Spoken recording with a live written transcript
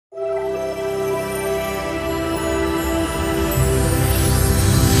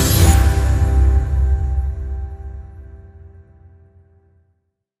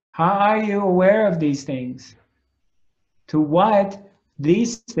How are you aware of these things? To what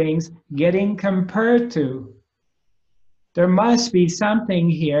these things getting compared to? There must be something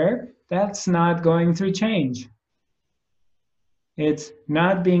here that's not going through change. It's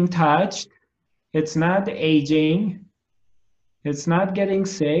not being touched. It's not aging. It's not getting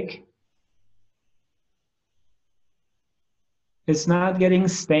sick. It's not getting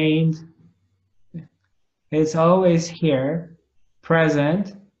stained. It's always here,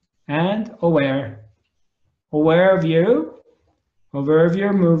 present, and aware. Aware of you, aware of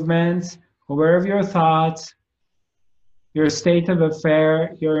your movements, aware of your thoughts, your state of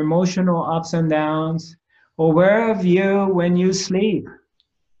affair, your emotional ups and downs, aware of you when you sleep.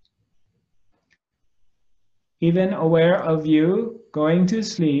 Even aware of you going to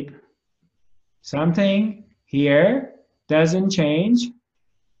sleep. Something here doesn't change,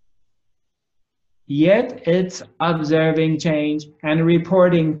 yet it's observing change and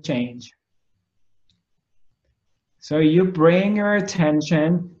reporting change. So you bring your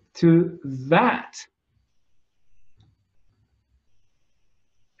attention to that.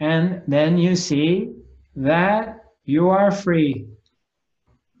 And then you see that you are free.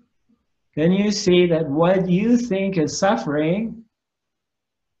 Then you see that what you think is suffering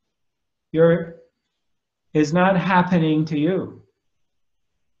is not happening to you.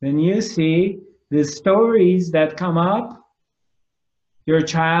 Then you see the stories that come up, your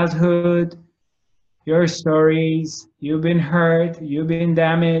childhood, your stories, you've been hurt, you've been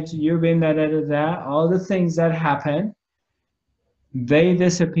damaged, you've been da-da-da-da, all the things that happen, they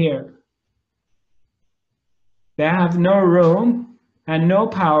disappear. They have no room and no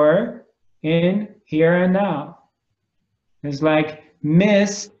power in here and now. It's like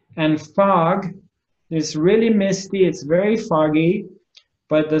mist and fog. It's really misty, it's very foggy,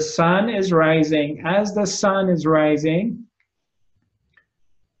 but the sun is rising. As the sun is rising,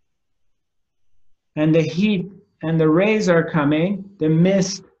 and the heat and the rays are coming, the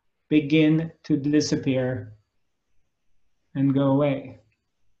mist begin to disappear and go away.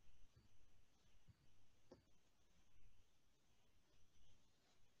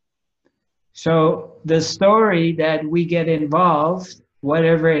 So the story that we get involved,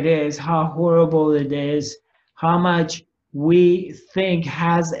 whatever it is, how horrible it is, how much we think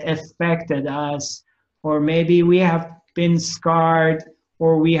has affected us, or maybe we have been scarred,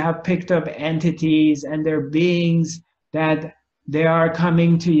 or we have picked up entities and they're beings that they are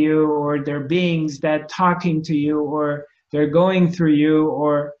coming to you, or they're beings that talking to you, or they're going through you,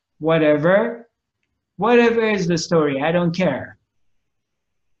 or whatever. Whatever is the story, I don't care.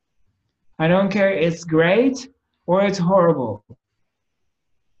 I don't care it's great or it's horrible.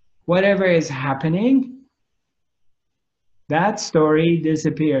 Whatever is happening, that story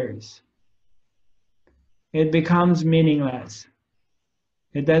disappears. It becomes meaningless.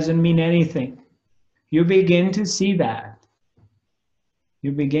 It doesn't mean anything. You begin to see that.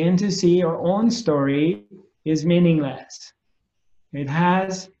 You begin to see your own story is meaningless. It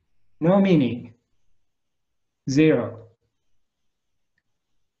has no meaning. Zero.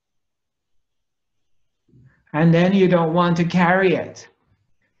 And then you don't want to carry it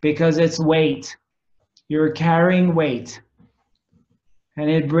because it's weight. You're carrying weight. And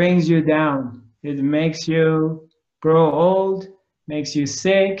it brings you down. It makes you grow old, makes you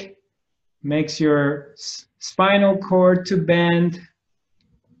sick, makes your spinal cord to bend,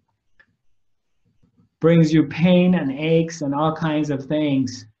 brings you pain and aches and all kinds of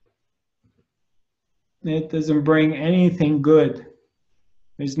things. It doesn't bring anything good.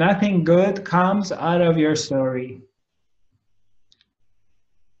 There's nothing good comes out of your story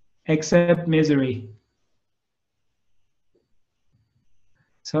except misery.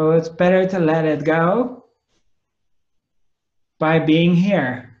 So it's better to let it go by being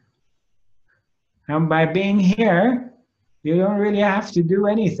here. And by being here, you don't really have to do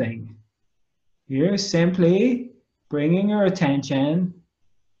anything. You're simply bringing your attention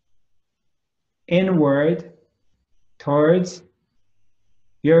inward towards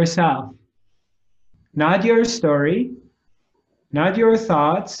yourself. Not your story, not your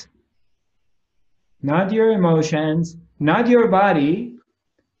thoughts, not your emotions, not your body.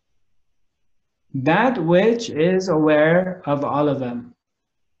 That which is aware of all of them.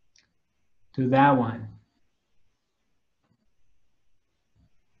 To that one.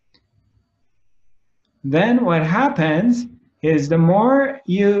 Then what happens is the more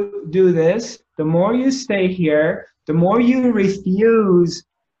you do this, the more you stay here, the more you refuse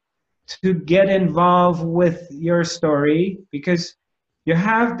to get involved with your story, because there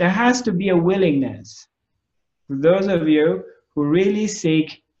has to be a willingness. For those of you who really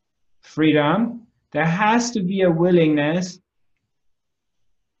seek freedom, there has to be a willingness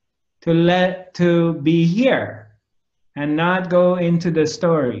to be here and not go into the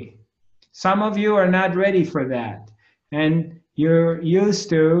story. Some of you are not ready for that, and you're used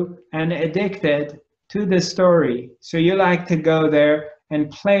to and addicted to the story. So you like to go there and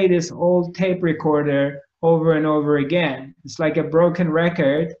play this old tape recorder over and over again. It's like a broken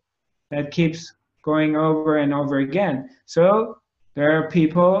record that keeps going over and over again. So there are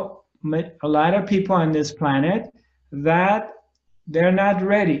people, a lot of people on this planet, that they're not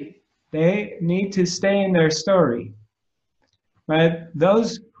ready. They need to stay in their story. But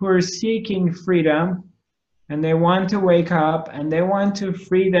those who are seeking freedom and they want to wake up and they want to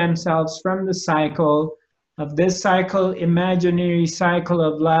free themselves from the cycle of this cycle, imaginary cycle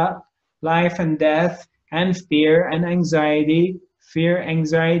of life and death and fear and anxiety, fear,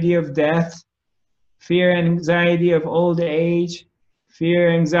 anxiety of death, fear, anxiety of old age, fear,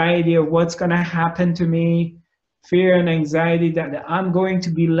 anxiety of what's going to happen to me, fear and anxiety that I'm going to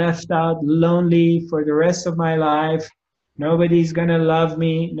be left out lonely for the rest of my life. Nobody's going to love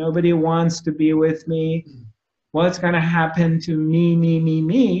me. Nobody wants to be with me. What's going to happen to me, me, me,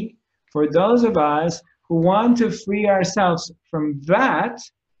 me? For those of us who want to free ourselves from that,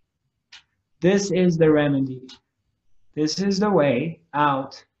 this is the remedy. This is the way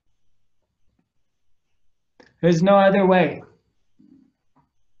out. There's no other way.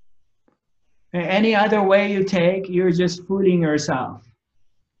 Any other way you take, you're just fooling yourself.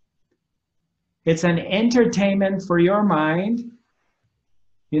 It's an entertainment for your mind.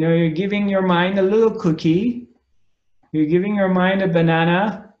 You know, you're giving your mind a little cookie. You're giving your mind a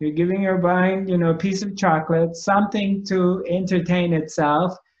banana. You're giving your mind, you know, a piece of chocolate, something to entertain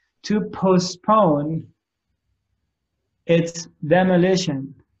itself, to postpone its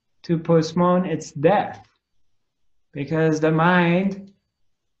demolition, to postpone its death. Because the mind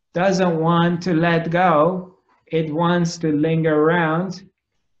doesn't want to let go. It wants to linger around.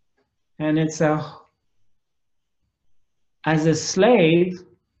 And as a slave,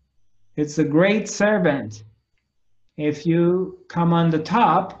 it's a great servant. If you come on the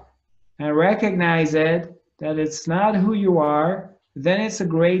top and recognize it, that it's not who you are, then it's a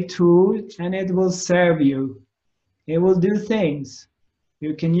great tool and it will serve you. It will do things.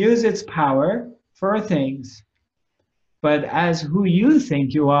 You can use its power for things. But as who you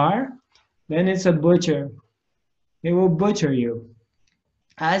think you are, then it's a butcher. It will butcher you.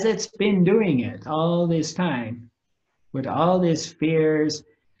 As it's been doing it all this time, with all these fears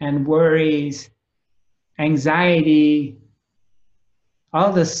and worries, anxiety,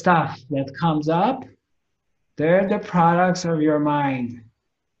 all the stuff that comes up, they're the products of your mind.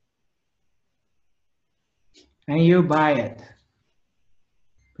 And you buy it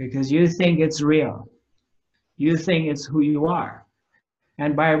because you think it's real. You think it's who you are.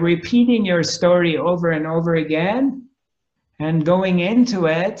 And by repeating your story over and over again and going into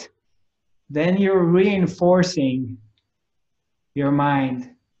it, then you're reinforcing your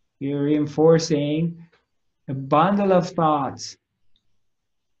mind. You're reinforcing a bundle of thoughts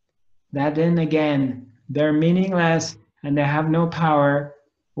that then again, they're meaningless and they have no power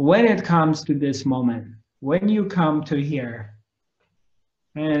when it comes to this moment, when you come to here.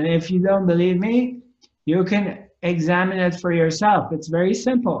 And if you don't believe me, you can examine it for yourself. It's very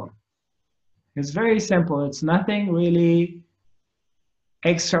simple. It's very simple. It's nothing really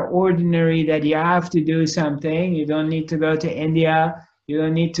extraordinary that you have to do something. You don't need to go to India. You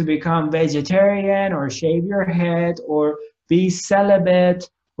don't need to become vegetarian or shave your head or be celibate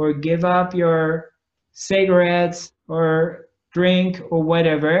or give up your cigarettes or drink or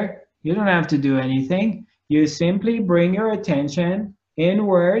whatever. You don't have to do anything. You simply bring your attention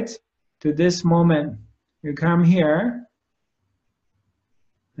inwards to this moment. You come here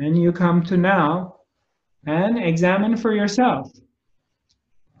and you come to now and examine for yourself.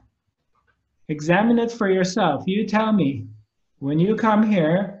 Examine it for yourself. You tell me, when you come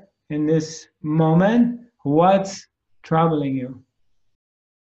here in this moment, what's troubling you?